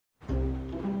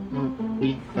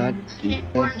We got it.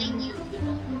 What?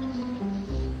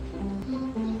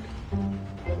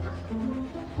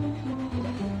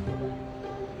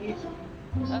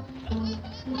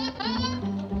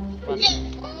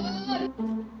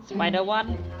 Spider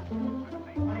one?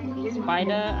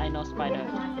 Spider, I know Spider.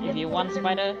 If you want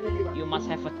Spider, you must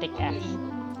have a thick ass.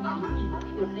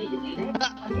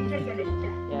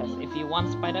 Yes, if you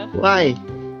want Spider, Why?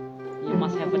 you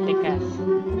must have a thick ass.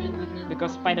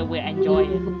 Because Spider will enjoy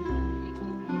it.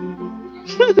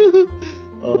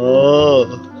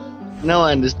 Oh, now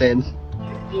I understand.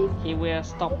 He will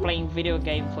stop playing video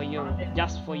game for you,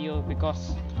 just for you,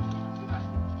 because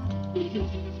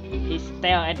he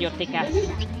stare at your thick ass.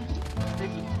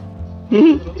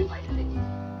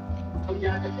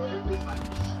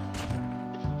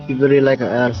 You very like an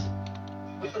elf.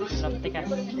 Love thick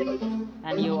ass.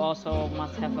 And you also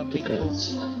must have a big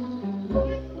boobs.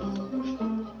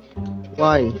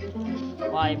 Why?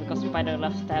 Why? Because Spider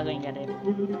loves staring at it.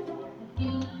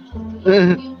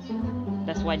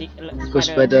 That's why the Because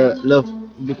Spider love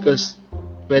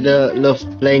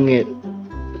playing it.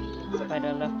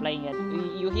 Spider love playing it.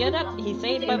 You hear that? He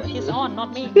said by his own,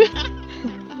 not me.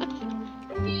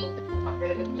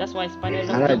 That's why Spider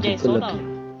love Alright, DJ take a look. Soda.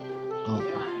 Oh.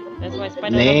 That's why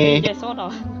Spider Nah. love DJ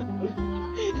Soda.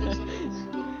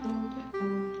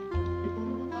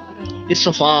 It's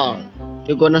so far.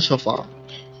 You're gonna so far.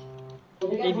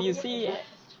 If you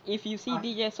see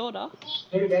DJ Soda,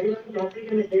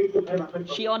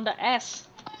 she on the S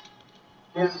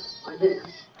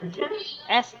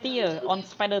tier on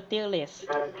Spider tier list.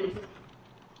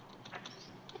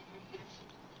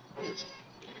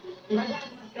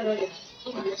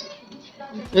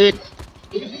 Wait,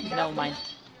 Never mind.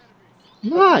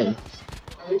 why?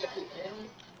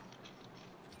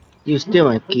 You still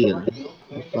my kill.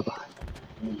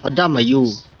 How dumb are you?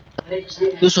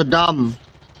 You're so dumb.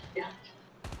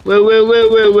 Wait.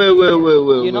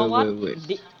 You know what?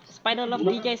 Spider love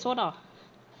DJ Soda.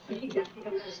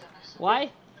 Why?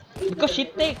 Because she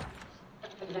thick.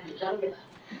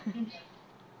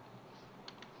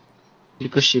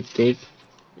 Because she take.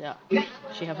 Yeah.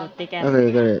 She have a thick ass.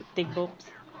 Okay, got it. Thick boobs.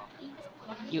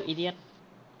 You idiot.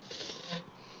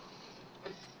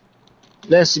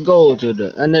 Let's go to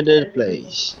the another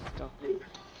place.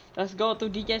 Let's go to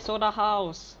DJ Soda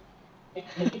house.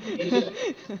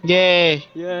 Yay!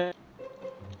 Yeah.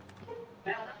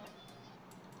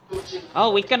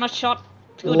 Oh, we cannot shot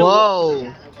through the Whoa!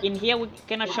 wall. In here we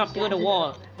cannot shot through the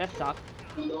wall. That sucks.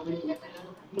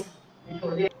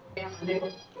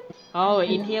 Oh,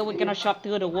 in here we cannot shot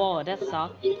through the wall. That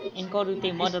sucks. In Call of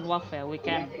Duty Modern Warfare we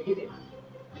can.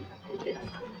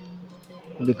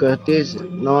 Because this is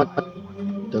not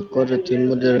the quality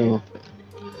modern warfare.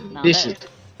 Now This is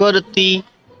quality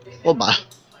mobile.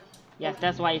 yes,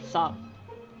 that's why it sucks.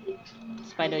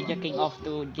 Spider jerking off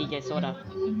to DJ Soda.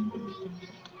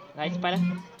 Right, Spider?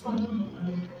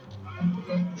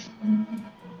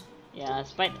 Yeah,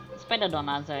 Spider don't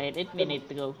answer it. 8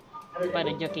 minutes ago.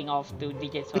 Spider jerking off to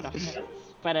DJ Soda.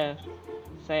 Spider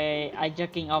say I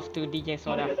jerking off to DJ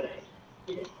Soda.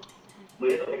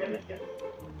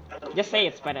 Just say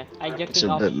it, Spider. I It's jerking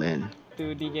a off good man.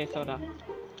 to DJ Soda.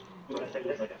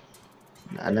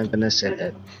 I'm not gonna say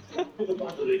that.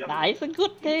 Nah, it's a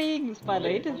good thing, Spider.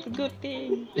 It is a good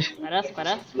thing.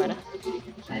 Spider.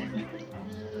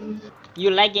 You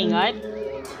lagging, right?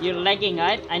 You're lagging,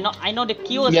 right? I know the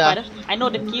cure, Yeah. Spider. I know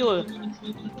the cure.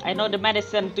 I know the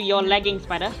medicine to your lagging,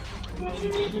 Spider.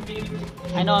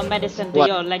 I know a medicine to What?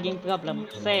 your lagging problem.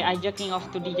 Say I jerking off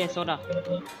to DJ Soda.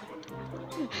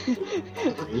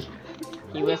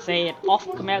 He will say it off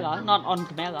camera, not on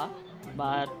camera.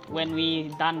 But when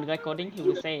we done recording, he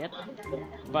will say it.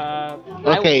 But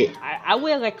Okay. I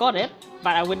will record it,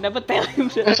 but I will never tell him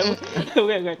that I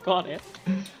will record it.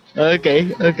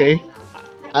 Okay.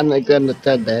 I'm not gonna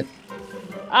tell that.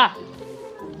 Ah,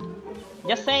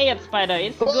 just say it, Spider.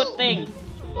 It's a good thing.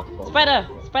 Spider,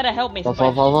 help me.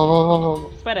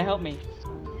 Spider, help me.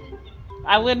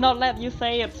 I will not let you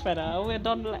say it, Spider. I will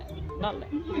not let.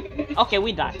 Okay,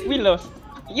 we die. We lose.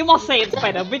 You must say it,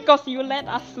 Spider, because you let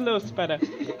us lose, Spider.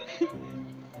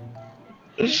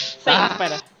 Say it,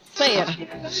 Spider. Say it.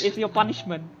 It's your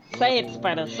punishment. Say it,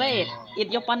 Spider. Say it.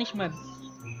 It's your punishment.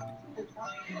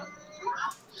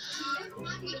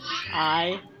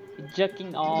 I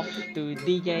jerking off to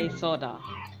DJ Soda.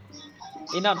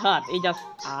 It's not hard. It's just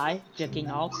I jerking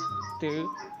off to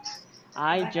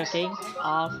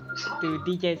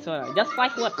DJ Soda. Just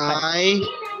 5 words. Spider. I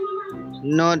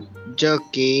not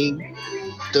joking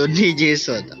to DJ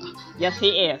Soda. Yes, he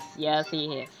is.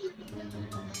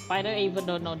 Spider even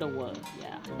don't know the word.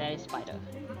 Yeah, that is Spider.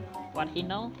 What he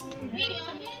know?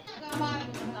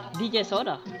 DJ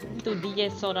Soda. To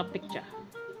DJ Soda picture.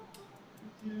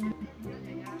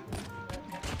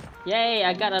 Yay,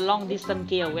 I got a long distance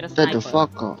kill with a Shut the sniper.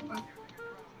 fuck up.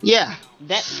 Yeah.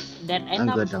 That I end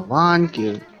up got the one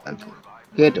kill. I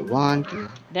get the one kill.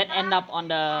 that end up on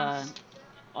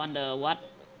the what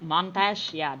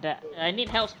montage? Yeah, I need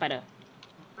help, Spider.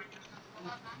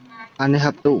 And I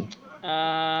have two.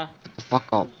 Uh, Shut the fuck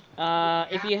up.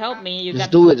 if you help me, Just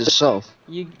do it yourself.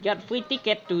 you got free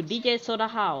ticket to DJ Soda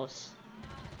house.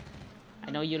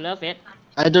 I know you love it.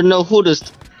 I don't know who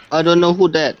this. I don't know who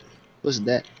that. Who's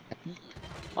that?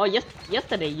 Oh,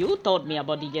 yesterday you told me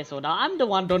about DJ Soda. I'm the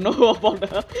one don't know about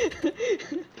her.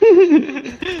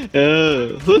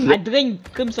 Who's I that?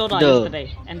 drink cream soda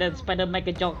yesterday, and then Spider make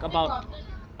a joke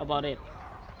about it.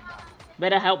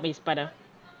 Better help me, Spider.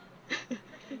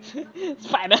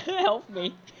 Spider, help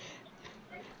me.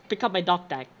 Pick up my dog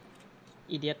tag,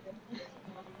 idiot.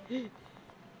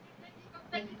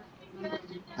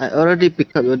 I already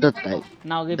picked up your dot tag.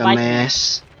 Now revive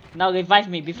Dumbass. me. Now revive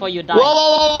me before you die.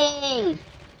 Whoa!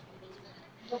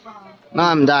 No,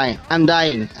 I'm dying. I'm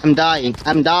dying. I'm dying.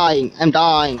 I'm dying. I'm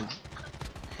dying.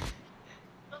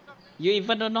 You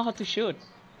even don't know how to shoot.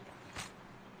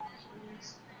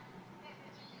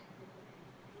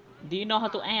 Do you know how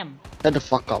to aim? Shut the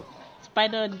fuck up.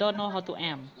 Spider don't know how to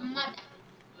aim.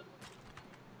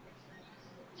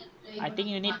 I think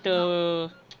you need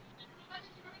to.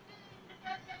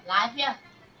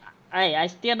 Hey, I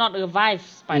still not revive,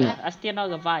 Spider. No. I still not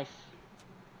revive.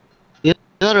 You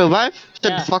not revive?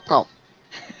 Shut Yeah. the fuck up.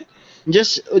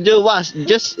 Just wash.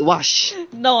 Just wash.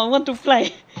 No, I want to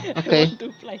play. Okay. I want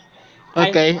to play.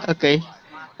 Okay. Okay.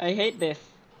 I hate this.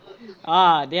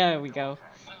 Ah, there we go.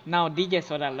 Now DJ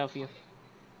Soda love you.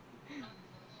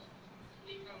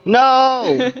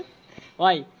 No.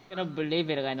 Why? I cannot believe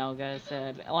it right now, guys.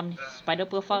 On Spider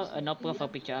profile, not profile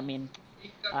picture. I mean,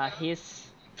 his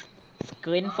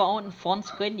screen phone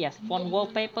screen. Yes, phone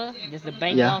wallpaper. Just the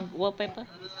background wallpaper.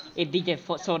 It DJ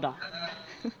Soda.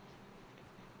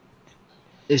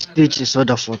 It's DJ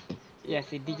Soda photo.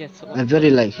 Yes, it DJ Soda. I very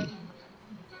like him.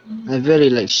 I very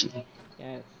like she.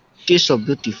 Yes. She's so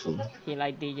beautiful. He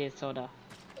like DJ Soda.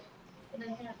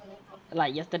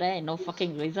 Like yesterday, no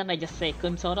fucking reason, I just say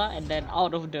cream soda, and then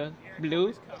out of the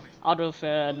blue, out of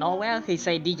nowhere, he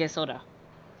say DJ Soda.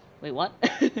 Wait, what?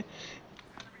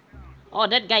 Oh,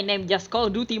 that guy named just Call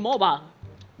of Duty Mobile.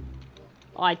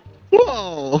 Oh,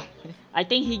 Whoa. I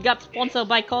think he got sponsored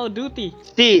by Call of Duty.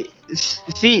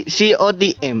 CODM.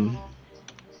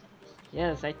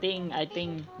 Yes, I think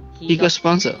He got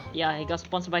sponsored. Yeah, he got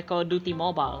sponsored by Call of Duty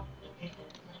Mobile.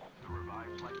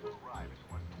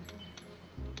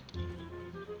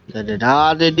 Da da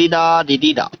da da da da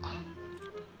da da.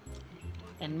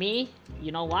 And me,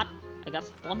 you know what? I got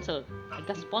sponsored. I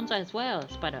got sponsored as well,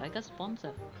 Spider. I got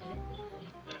sponsored.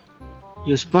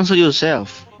 You sponsor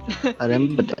yourself. I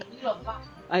remember that.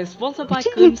 I'm sponsored by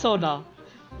cream soda.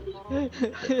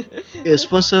 You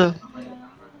sponsor.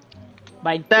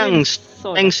 By Thanks. cream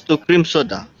soda. Thanks to cream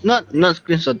soda. Not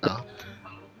cream soda.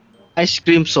 Ice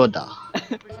cream soda.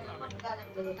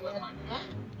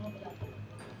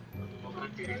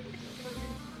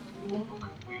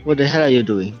 What the hell are you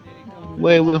doing?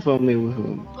 Wait from me. Wait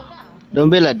from me. Don't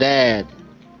be like that.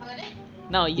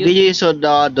 No, you. DJ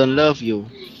Soda don't love you.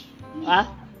 Huh?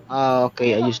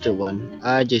 Okay, I used the one.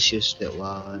 I just used that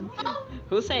one.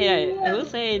 Who say I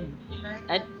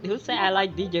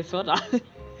like DJ Soda?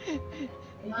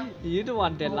 You the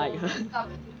one that like her.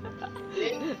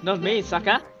 Not me,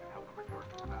 sucker.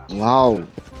 Wow,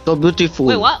 so beautiful.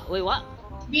 Wait, what? Wait, what?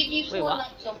 Beautiful Wait, what?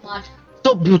 like so much.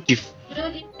 So beautiful.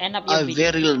 End up your I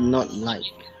video. very not like.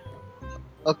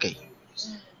 Okay,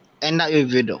 end up your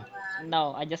video.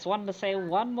 No, I just want to say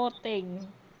one more thing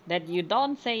that you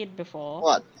don't say it before.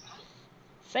 What?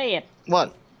 Say it.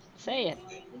 What? Say it.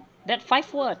 That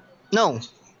 5 word. No.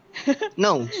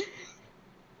 No.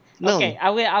 No. Okay, I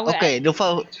will. Okay, the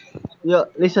five. Yeah,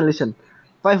 listen.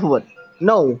 5 word.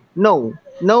 No. No.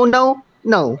 No. No.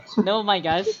 No. No, my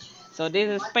guys. So this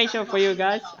is special for you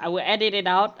guys. I will edit it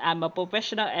out. I'm a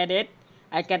professional edit.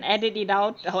 I can edit it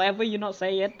out however you not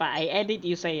say it, but I edit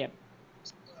you say it.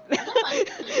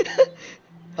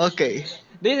 Okay.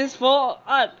 This is for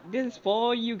this is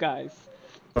for you guys.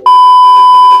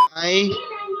 I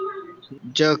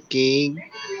joking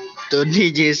to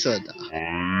DJ Soda.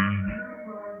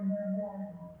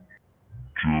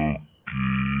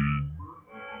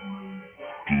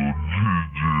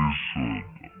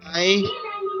 I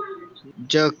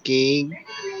joking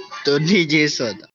to DJ Soda.